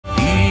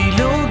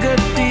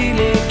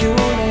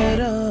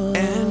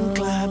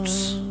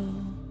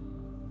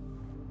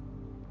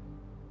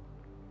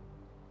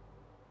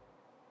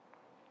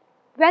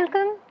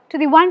to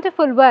the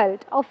wonderful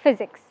world of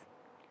physics.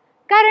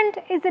 Current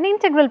is an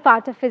integral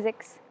part of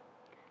physics.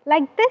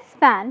 Like this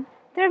fan,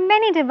 there are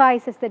many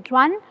devices that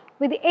run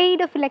with the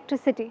aid of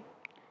electricity.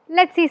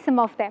 Let's see some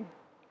of them.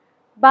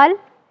 Bulb,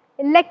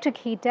 electric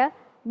heater,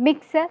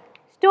 mixer,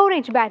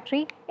 storage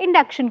battery,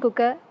 induction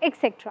cooker,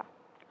 etc.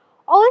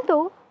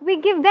 Although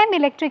we give them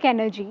electric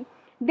energy,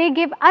 they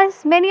give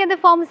us many other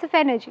forms of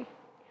energy.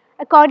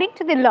 According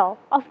to the law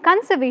of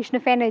conservation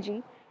of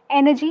energy,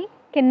 energy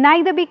can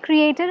neither be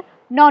created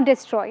nor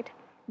destroyed,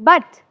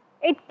 but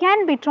it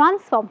can be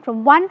transformed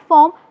from one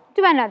form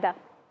to another.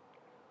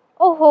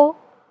 Oh,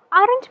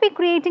 aren't we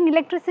creating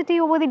electricity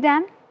over the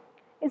dam?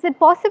 Is it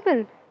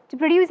possible to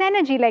produce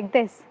energy like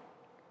this?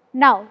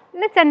 Now,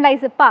 let's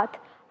analyze the path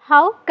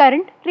how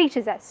current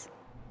reaches us.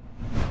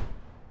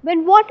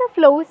 When water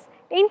flows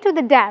into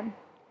the dam,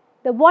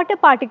 the water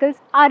particles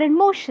are in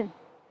motion.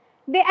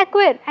 They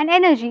acquire an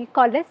energy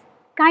called as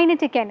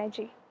kinetic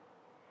energy.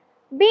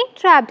 Being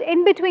trapped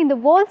in between the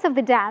walls of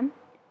the dam,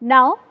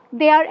 now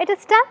they are at a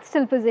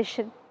standstill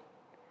position.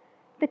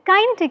 The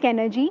kinetic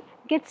energy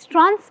gets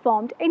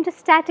transformed into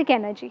static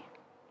energy.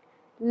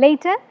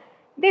 Later,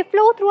 they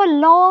flow through a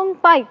long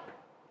pipe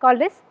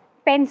called as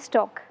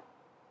penstock.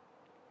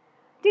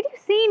 Did you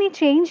see any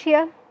change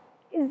here?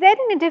 Is there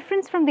any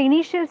difference from the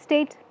initial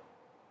state?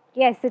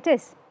 Yes, it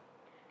is.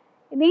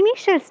 In the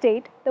initial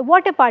state, the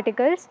water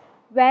particles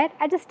were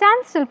at a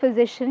standstill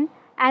position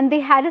and they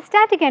had a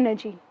static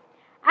energy.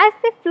 As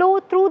they flow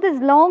through this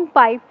long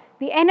pipe,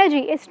 the energy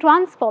is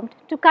transformed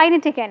to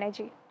kinetic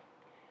energy.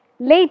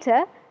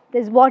 Later,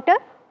 this water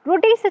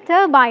rotates a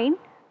turbine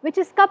which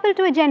is coupled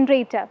to a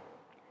generator.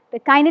 The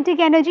kinetic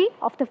energy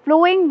of the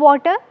flowing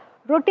water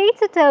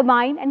rotates a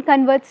turbine and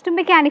converts to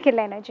mechanical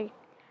energy.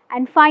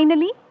 And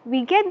finally,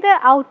 we get the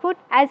output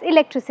as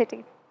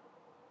electricity.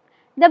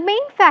 The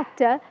main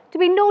factor to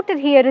be noted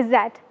here is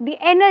that the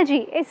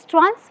energy is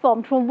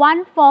transformed from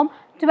one form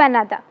to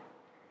another.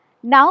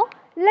 Now,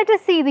 let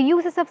us see the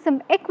uses of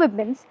some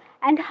equipments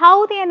and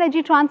how the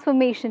energy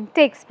transformation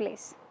takes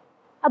place.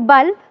 A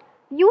bulb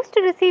used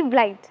to receive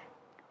light.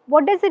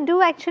 What does it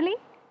do actually?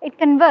 It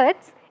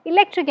converts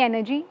electric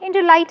energy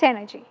into light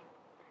energy.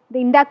 The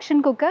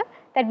induction cooker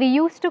that we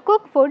use to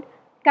cook food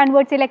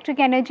converts electric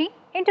energy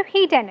into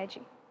heat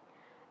energy.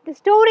 The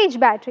storage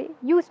battery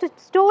used to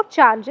store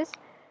charges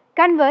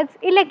converts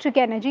electric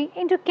energy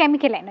into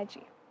chemical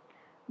energy.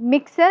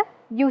 Mixer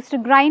used to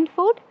grind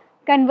food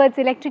converts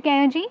electric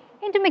energy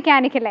into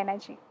mechanical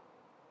energy.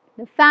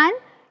 The fan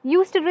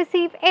used to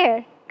receive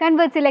air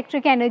converts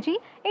electric energy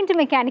into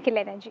mechanical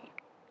energy.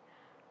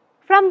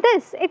 From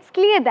this, it's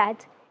clear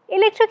that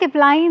electric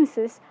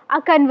appliances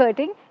are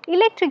converting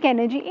electric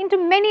energy into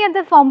many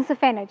other forms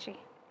of energy.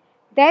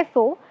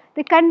 Therefore,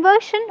 the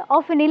conversion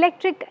of an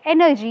electric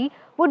energy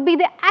would be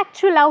the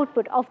actual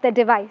output of the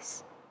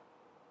device.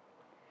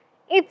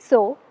 If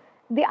so,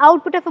 the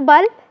output of a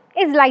bulb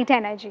is light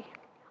energy,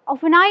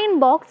 of an iron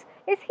box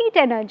is heat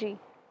energy,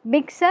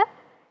 mixer,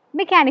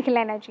 mechanical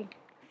energy,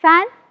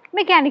 fan,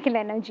 mechanical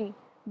energy,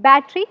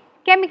 battery,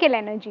 chemical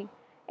energy,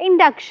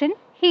 induction,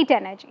 heat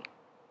energy.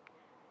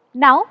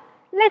 Now,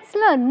 let's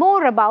learn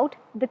more about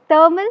the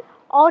thermal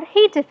or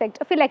heat effect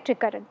of electric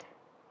current.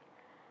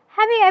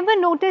 Have you ever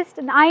noticed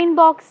an iron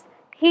box,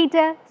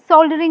 heater,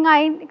 soldering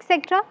iron,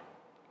 etc.?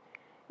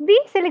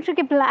 These electric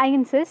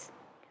appliances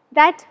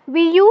that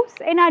we use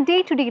in our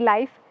day-to-day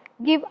life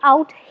give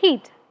out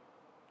heat.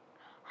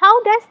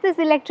 How does this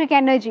electric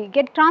energy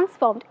get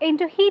transformed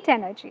into heat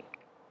energy?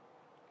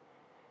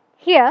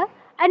 Here,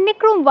 a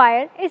nichrome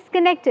wire is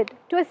connected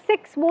to a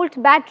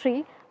 6-volt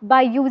battery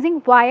by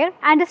using wire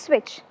and a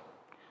switch.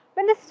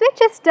 When the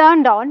switch is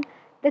turned on,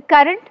 the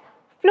current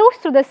flows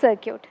through the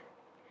circuit.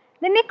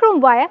 The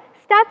nichrome wire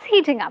starts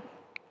heating up.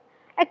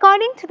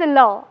 According to the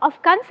law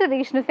of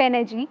conservation of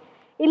energy,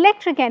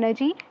 electric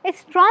energy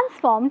is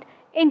transformed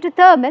into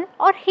thermal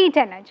or heat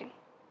energy.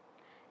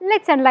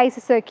 Let's analyze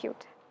the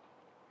circuit.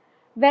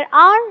 Where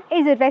R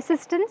is a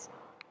resistance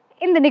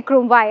in the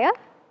nichrome wire,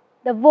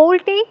 the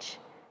voltage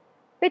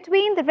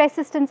between the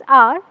resistance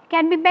R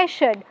can be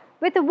measured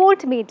with a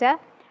voltmeter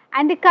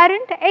and the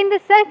current in the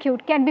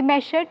circuit can be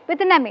measured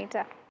with an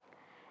ammeter.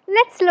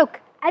 Let's look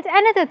at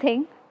another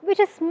thing which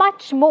is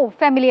much more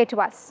familiar to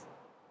us.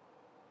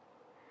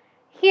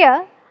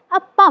 Here, a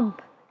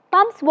pump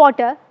pumps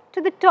water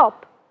to the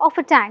top of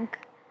a tank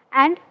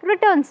and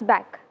returns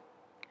back.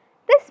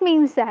 This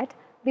means that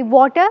the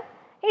water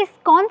is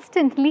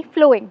constantly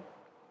flowing.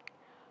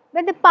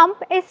 When the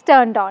pump is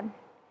turned on,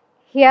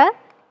 here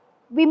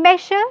we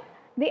measure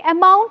the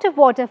amount of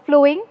water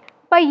flowing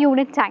per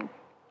unit time.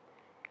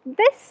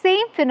 This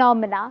same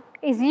phenomena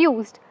is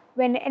used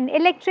when an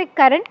electric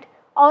current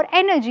or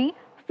energy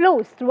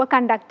flows through a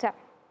conductor.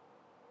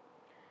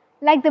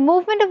 Like the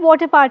movement of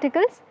water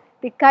particles,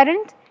 the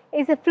current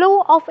is a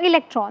flow of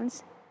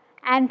electrons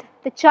and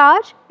the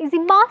charge is the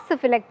mass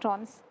of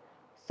electrons.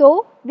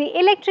 So, the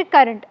electric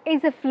current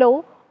is a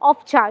flow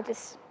of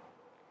charges.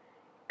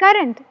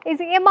 Current is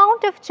the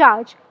amount of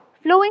charge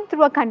flowing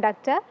through a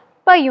conductor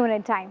per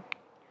unit time,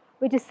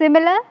 which is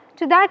similar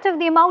to that of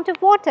the amount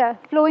of water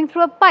flowing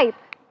through a pipe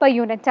per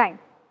unit time.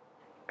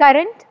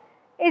 Current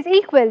is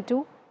equal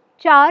to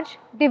charge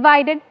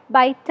divided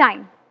by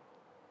time.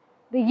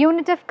 The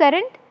unit of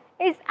current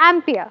is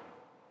ampere,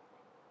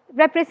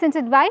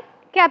 represented by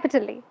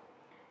capital A.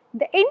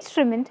 The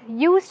instrument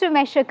used to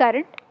measure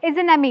current is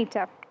an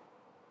ammeter.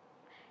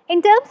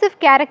 In terms of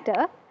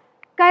character,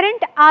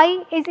 current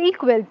I is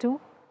equal to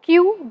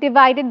Q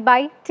divided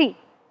by T.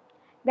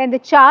 Then the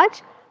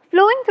charge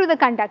flowing through the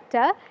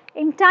conductor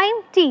in time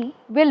T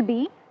will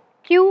be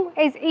Q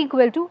is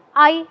equal to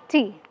IT.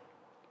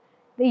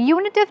 The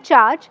unit of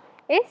charge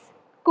is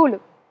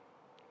coulomb.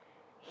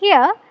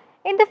 Here,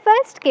 in the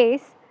first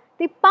case,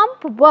 the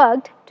pump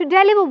worked to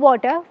deliver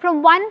water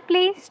from one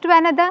place to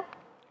another.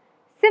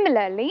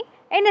 Similarly,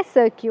 in a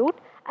circuit,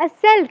 a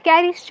cell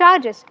carries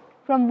charges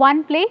from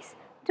one place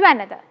to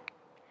another.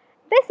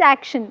 This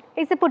action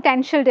is a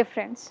potential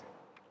difference.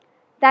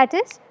 That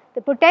is,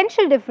 the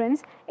potential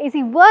difference is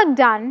the work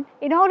done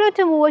in order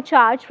to move a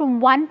charge from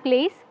one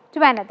place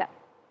to another.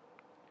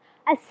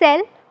 A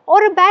cell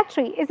or a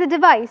battery is a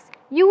device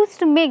used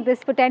to make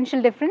this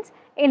potential difference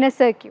in a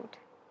circuit.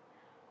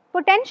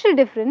 Potential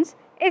difference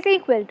is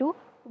equal to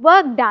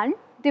work done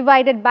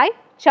divided by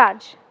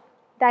charge.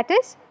 That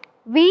is,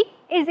 V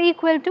is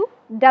equal to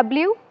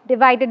W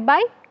divided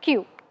by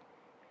Q.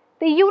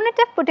 The unit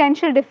of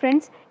potential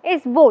difference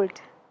is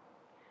volt,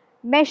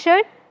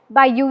 measured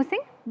by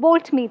using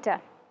voltmeter.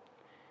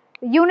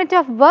 The unit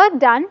of work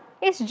done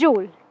is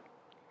joule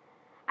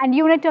and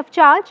unit of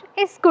charge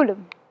is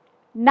coulomb.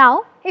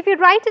 Now, if you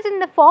write it in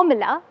the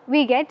formula,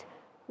 we get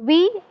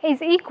V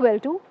is equal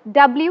to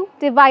W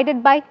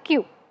divided by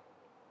Q.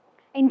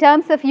 In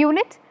terms of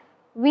unit,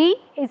 V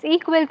is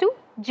equal to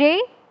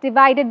J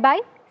divided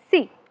by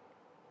C.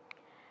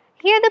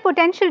 Here the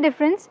potential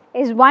difference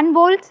is 1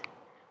 volt,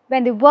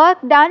 when the work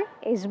done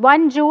is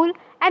 1 joule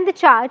and the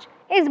charge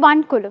is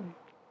 1 coulomb.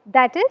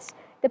 That is,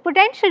 the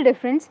potential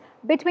difference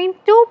between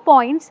 2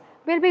 points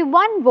will be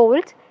 1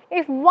 volt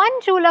if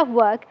 1 joule of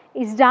work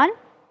is done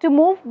to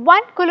move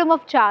 1 coulomb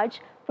of charge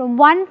from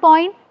one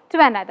point to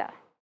another.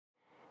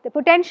 The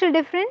potential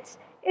difference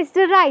is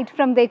derived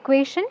from the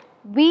equation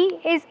V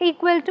is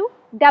equal to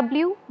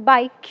W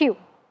by Q.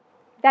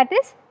 That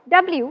is,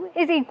 W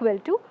is equal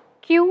to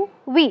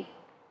QV.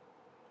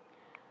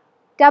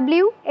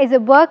 W is the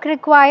work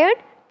required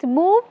to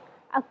move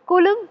a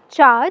coulomb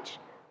charge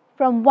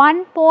from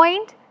one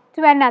point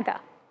to another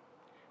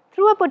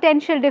through a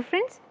potential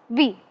difference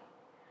V.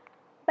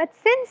 But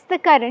since the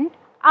current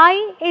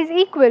I is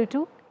equal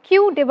to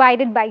Q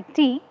divided by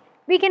T,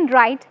 we can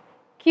write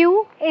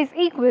Q is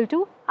equal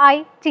to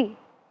IT.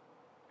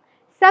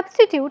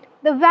 Substitute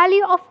the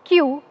value of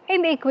Q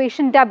in the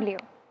equation W.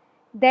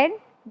 Then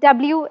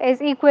W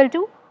is equal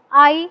to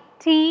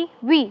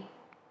ITV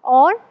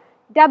or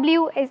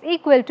W is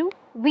equal to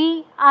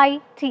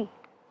VIT.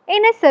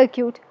 In a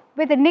circuit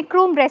with a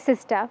nichrome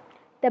resistor,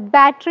 the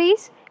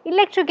battery's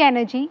electric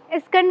energy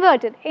is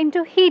converted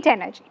into heat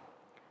energy,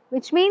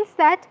 which means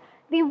that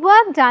the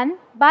work done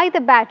by the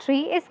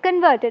battery is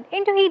converted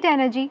into heat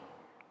energy.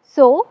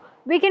 So,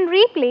 we can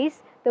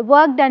replace the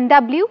work done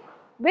W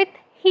with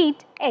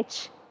heat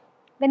H.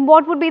 Then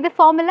what would be the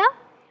formula?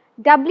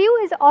 W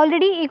is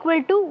already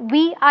equal to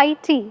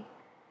VIT.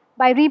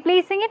 By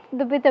replacing it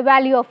with the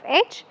value of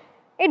H,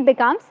 it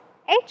becomes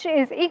H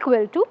is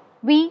equal to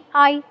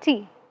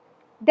VIT.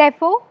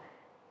 Therefore,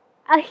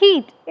 a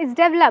heat is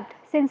developed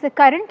since the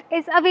current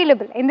is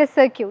available in the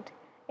circuit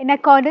in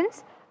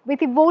accordance with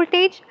the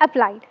voltage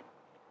applied.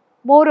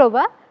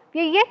 Moreover,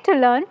 we are yet to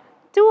learn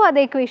two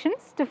other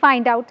equations to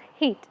find out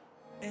heat.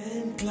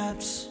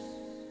 Enclaps.